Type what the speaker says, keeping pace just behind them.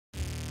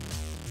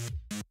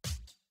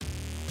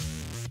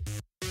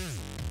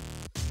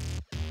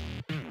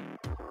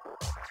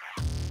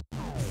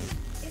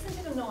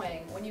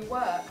annoying when you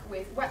work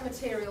with wet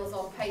materials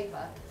on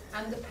paper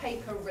and the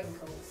paper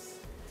wrinkles.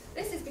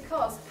 This is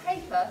because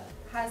paper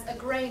has a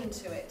grain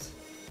to it.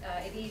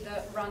 It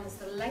either runs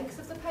the length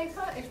of the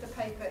paper if the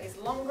paper is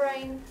long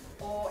grain,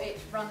 or it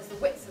runs the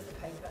width of the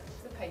paper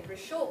if the paper is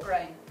short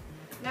grain.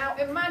 Now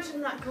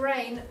imagine that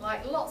grain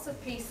like lots of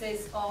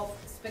pieces of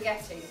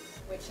spaghetti,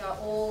 which are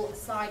all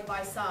side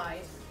by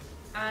side,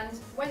 and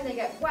when they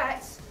get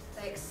wet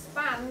they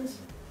expand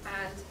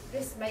and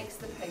this makes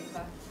the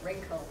paper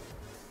wrinkle.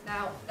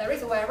 Now there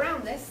is a way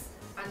around this,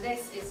 and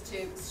this is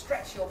to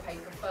stretch your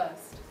paper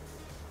first.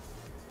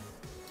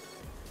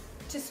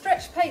 To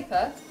stretch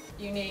paper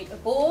you need a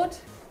board,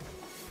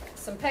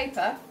 some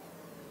paper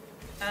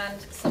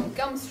and some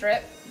gum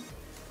strip.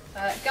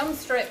 Gum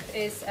strip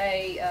is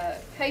a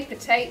paper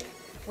tape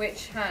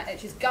which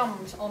is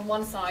gummed on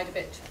one side a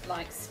bit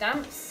like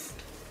stamps.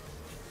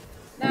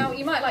 Now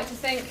you might like to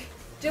think,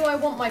 do I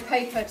want my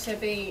paper to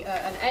be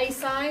an A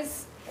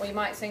size? Or you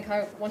might think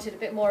I wanted a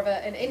bit more of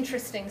an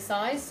interesting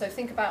size, so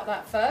think about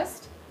that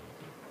first.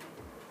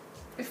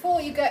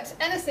 Before you get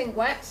anything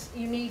wet,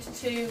 you need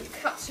to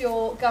cut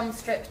your gum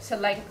strip to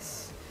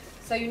lengths.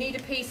 So you need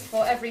a piece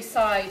for every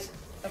side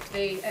of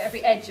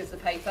every edge of the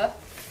paper.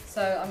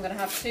 So I'm going to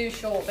have 2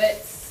 short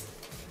bits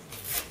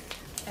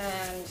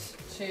and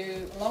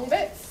 2 long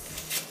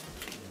bits,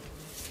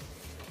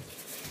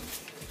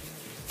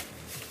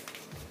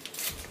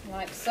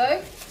 like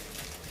so.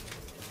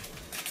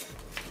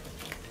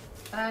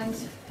 And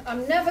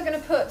I'm never going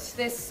to put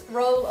this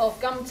roll of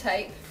gum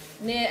tape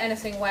near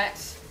anything wet,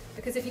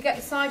 because if you get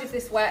the side of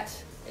this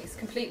wet, it's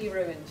completely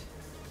ruined.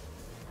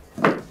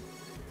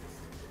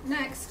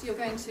 Next, you're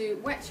going to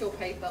wet your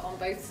paper on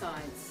both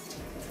sides.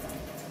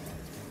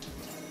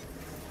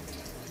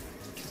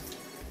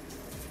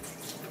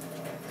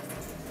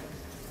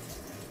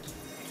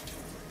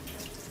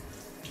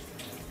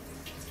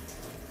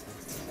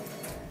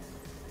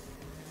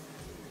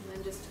 And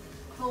then just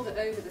hold it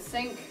over the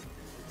sink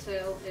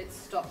until it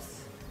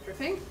stops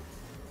dripping,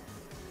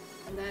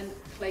 and then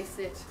place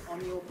it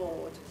on your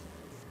board.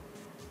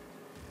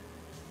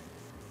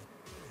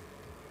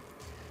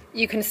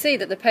 You can see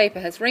that the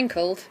paper has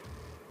wrinkled,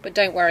 but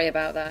don't worry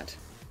about that.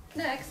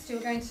 Next, you're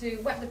going to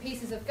wet the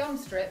pieces of gum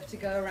strip to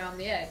go around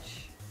the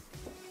edge.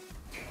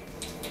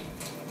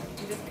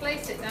 You just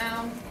place it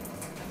down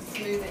and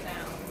smooth it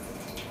down.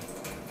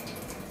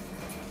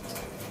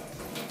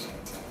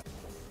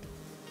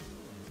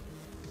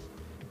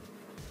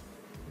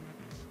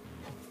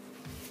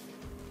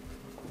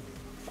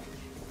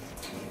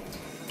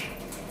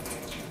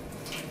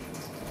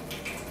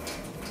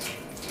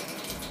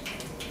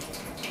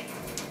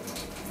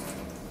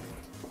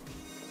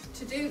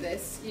 To do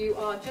this, you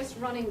are just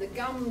running the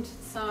gummed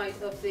side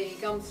of the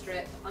gum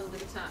strip under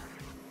the tap.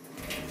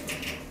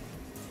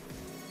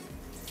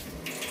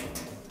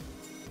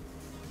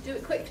 Do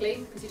it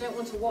quickly because you don't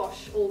want to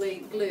wash all the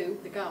glue,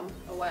 the gum,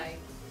 away.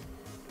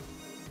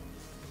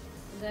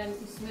 And then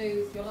you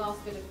smooth your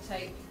last bit of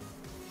tape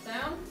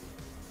down.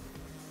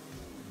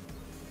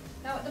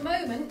 Now at the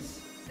moment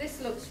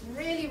this looks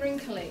really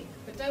wrinkly,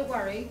 but don't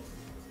worry,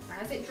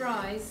 as it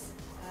dries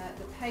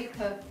the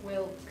paper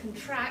will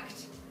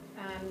contract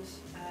and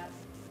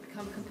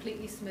become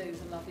completely smooth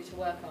and lovely to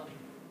work on.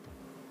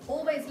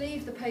 Always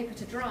leave the paper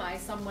to dry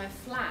somewhere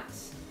flat,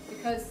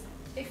 because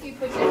if you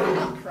put it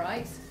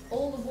upright,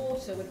 all the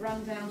water would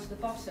run down to the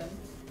bottom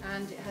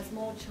and it has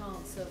more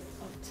chance of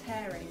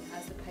tearing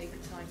as the paper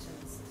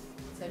tightens.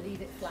 So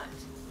leave it flat.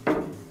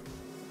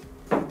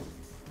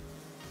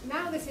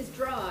 Now this is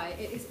dry,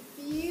 it is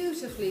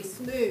beautifully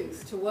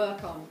smooth to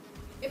work on.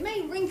 It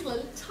may wrinkle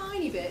a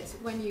tiny bit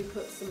when you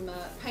put some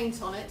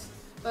paint on it,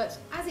 but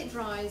as it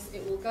dries,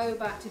 it will go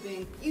back to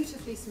being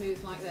beautifully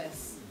smooth like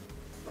this.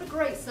 What a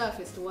great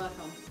surface to work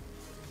on.